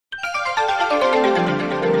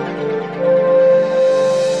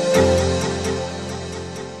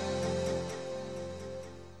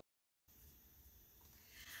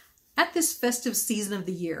this festive season of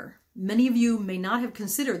the year, many of you may not have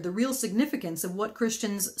considered the real significance of what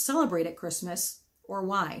Christians celebrate at Christmas, or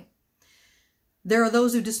why. There are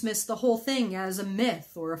those who dismiss the whole thing as a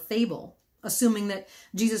myth or a fable, assuming that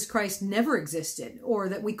Jesus Christ never existed, or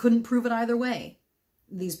that we couldn't prove it either way.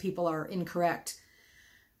 These people are incorrect.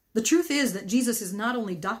 The truth is that Jesus is not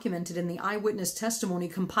only documented in the eyewitness testimony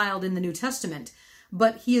compiled in the New Testament,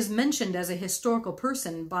 but he is mentioned as a historical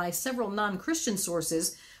person by several non-Christian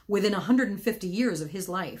sources within 150 years of his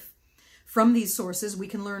life. From these sources, we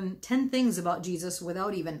can learn 10 things about Jesus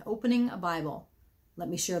without even opening a Bible. Let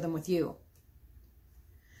me share them with you.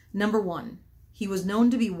 Number 1, he was known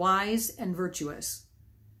to be wise and virtuous.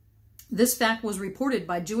 This fact was reported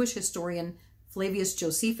by Jewish historian Flavius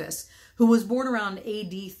Josephus, who was born around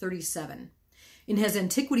AD 37. In his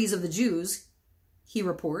Antiquities of the Jews, he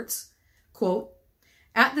reports, quote,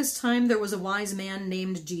 "At this time there was a wise man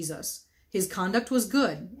named Jesus. His conduct was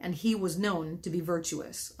good, and he was known to be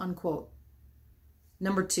virtuous," unquote.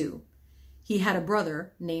 Number 2, he had a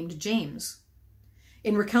brother named James.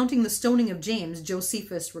 In recounting the stoning of James,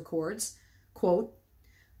 Josephus records, quote,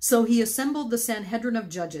 "So he assembled the Sanhedrin of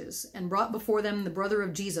judges, and brought before them the brother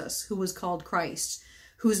of Jesus, who was called Christ,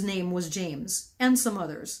 whose name was James, and some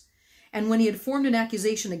others. And when he had formed an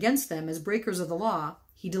accusation against them as breakers of the law,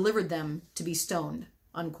 he delivered them to be stoned,"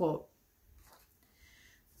 unquote.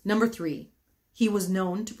 Number 3, he was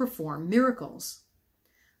known to perform miracles.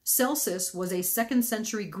 Celsus was a 2nd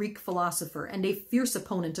century Greek philosopher and a fierce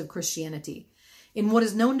opponent of Christianity. In what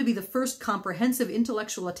is known to be the first comprehensive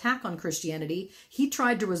intellectual attack on Christianity, he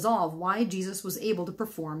tried to resolve why Jesus was able to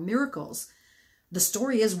perform miracles. The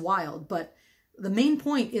story is wild, but the main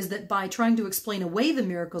point is that by trying to explain away the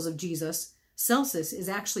miracles of Jesus, Celsus is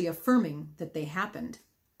actually affirming that they happened.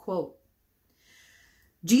 Quote,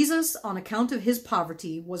 "Jesus, on account of his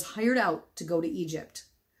poverty, was hired out to go to Egypt.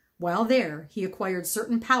 While there, he acquired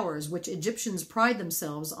certain powers which Egyptians pride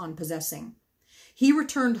themselves on possessing. He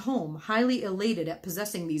returned home highly elated at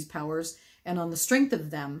possessing these powers, and on the strength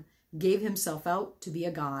of them gave himself out to be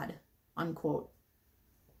a god," unquote.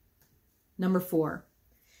 Number 4,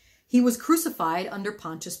 he was crucified under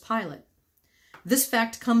Pontius Pilate. This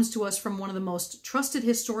fact comes to us from one of the most trusted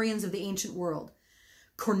historians of the ancient world.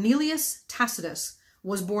 Cornelius Tacitus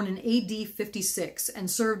was born in AD 56 and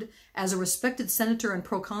served as a respected senator and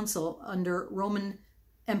proconsul under Roman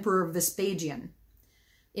Emperor Vespasian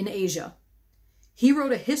in Asia. He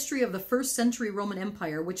wrote a history of the 1st century Roman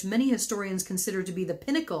Empire, which many historians consider to be the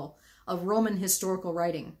pinnacle of Roman historical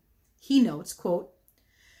writing. He notes, quote,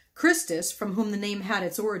 "Christus, from whom the name had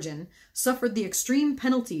its origin, suffered the extreme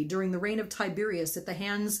penalty during the reign of Tiberius at the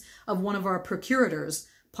hands of one of our procurators,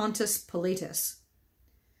 Pontius Pilatus."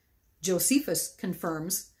 Josephus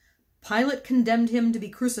confirms, "Pilate condemned him to be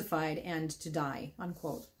crucified and to die,"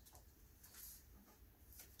 unquote.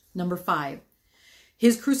 Number 5,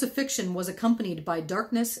 his crucifixion was accompanied by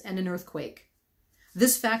darkness and an earthquake.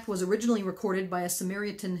 This fact was originally recorded by a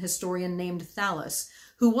Samaritan historian named Thallus,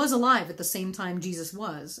 who was alive at the same time Jesus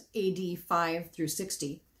was, AD 5 through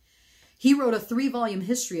 60. He wrote a 3-volume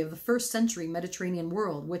history of the 1st century Mediterranean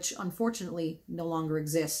world, which unfortunately no longer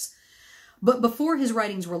exists. But before his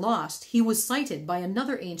writings were lost, he was cited by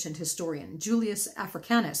another ancient historian, Julius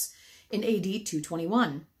Africanus, in AD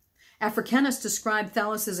 221. Africanus described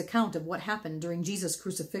Thallus's account of what happened during Jesus'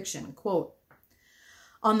 crucifixion, quote,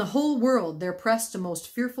 "On the whole world there pressed a most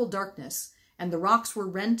fearful darkness, and the rocks were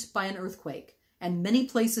rent by an earthquake, and many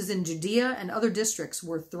places in Judea and other districts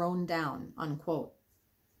were thrown down," unquote.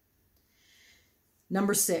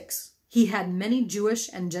 Number 6, he had many Jewish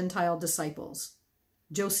and Gentile disciples.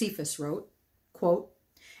 Josephus wrote, quote,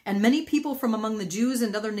 "And many people from among the Jews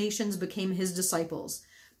and other nations became his disciples.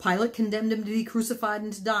 Pilate condemned him to be crucified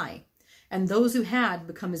and to die, and those who had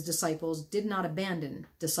become his disciples did not abandon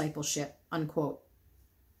discipleship," unquote.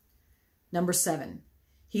 Number 7,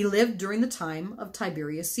 he lived during the time of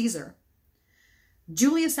Tiberius Caesar.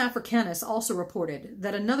 Julius Africanus also reported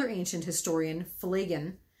that another ancient historian,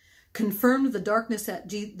 Phlegon, confirmed the darkness at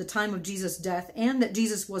the time of Jesus' death and that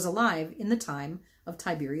Jesus was alive in the time of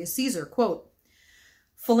Tiberius Caesar. Quote,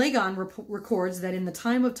 "Phlegon records that in the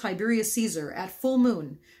time of Tiberius Caesar, at full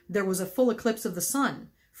moon, there was a full eclipse of the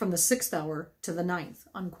sun from the 6th hour to the 9th,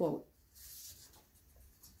 unquote.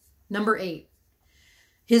 Number 8,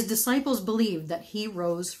 his disciples believed that he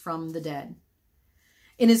rose from the dead.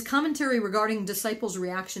 In his commentary regarding disciples'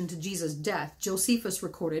 reaction to Jesus' death, Josephus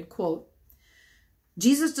recorded, quote,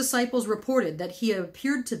 "Jesus' disciples reported that he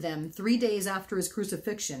appeared to them 3 days after his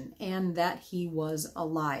crucifixion and that he was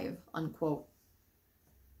alive," unquote.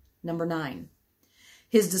 Number 9,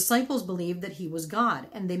 his disciples believed that he was God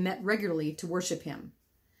and they met regularly to worship him.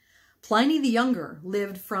 Pliny the Younger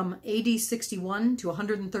lived from AD 61 to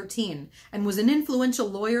 113 and was an influential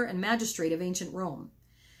lawyer and magistrate of ancient Rome.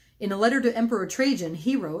 In a letter to Emperor Trajan,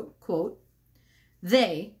 he wrote, quote,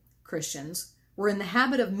 "They, Christians, were in the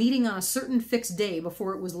habit of meeting on a certain fixed day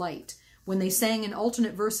before it was light, when they sang in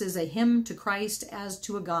alternate verses a hymn to Christ as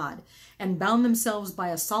to a God, and bound themselves by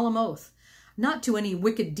a solemn oath, not to any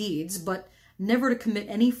wicked deeds, but never to commit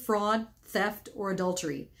any fraud, theft, or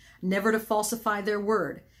adultery, never to falsify their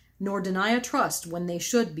word, nor deny a trust when they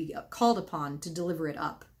should be called upon to deliver it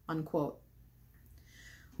up." Unquote.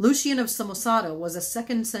 Lucian of Samosata was a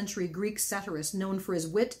 2nd century Greek satirist known for his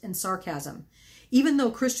wit and sarcasm. Even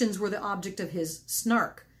though Christians were the object of his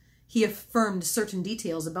snark, he affirmed certain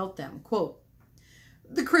details about them. Quote,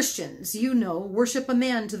 "The Christians, you know, worship a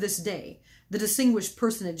man to this day, the distinguished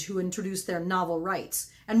personage who introduced their novel rites,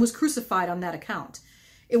 and was crucified on that account.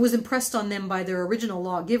 It was impressed on them by their original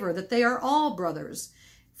lawgiver that they are all brothers,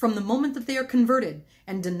 from the moment that they are converted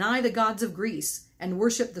and deny the gods of Greece and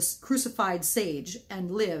worship the crucified sage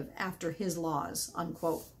and live after his laws."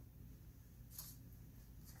 Unquote.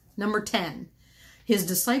 Number 10. His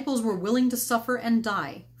disciples were willing to suffer and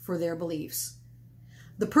die for their beliefs.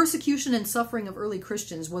 The persecution and suffering of early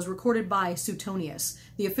Christians was recorded by Suetonius,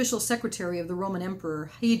 the official secretary of the Roman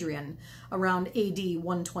Emperor Hadrian, around AD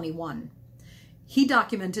 121. He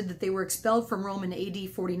documented that they were expelled from Rome in AD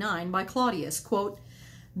 49 by Claudius, quote,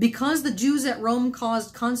 "Because the Jews at Rome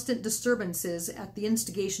caused constant disturbances at the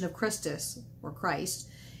instigation of Christus, or Christ,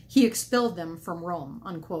 he expelled them from Rome,"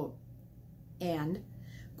 unquote. And,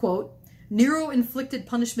 quote, "Nero inflicted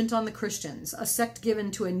punishment on the Christians, a sect given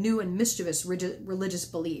to a new and mischievous religious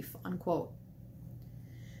belief," unquote.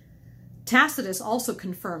 Tacitus also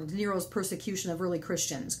confirmed Nero's persecution of early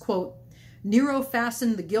Christians, quote, "Nero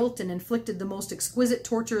fastened the guilt and inflicted the most exquisite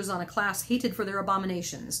tortures on a class hated for their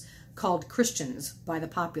abominations, called Christians by the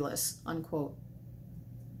populace," unquote.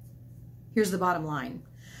 Here's the bottom line.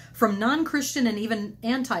 From non-Christian and even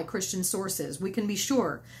anti-Christian sources, we can be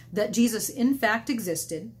sure that Jesus in fact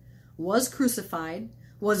existed, was crucified,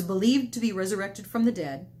 was believed to be resurrected from the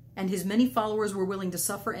dead, and his many followers were willing to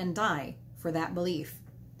suffer and die for that belief.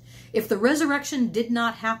 If the resurrection did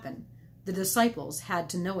not happen, the disciples had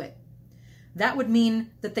to know it. That would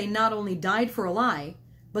mean that they not only died for a lie,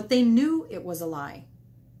 but they knew it was a lie.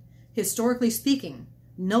 Historically speaking,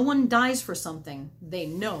 no one dies for something they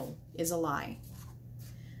know is a lie.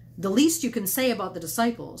 The least you can say about the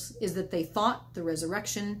disciples is that they thought the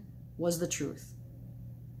resurrection was the truth.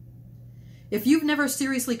 If you've never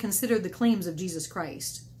seriously considered the claims of Jesus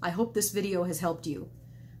Christ, I hope this video has helped you.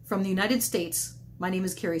 From the United States, my name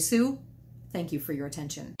is Carrie Sue. Thank you for your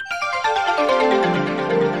attention.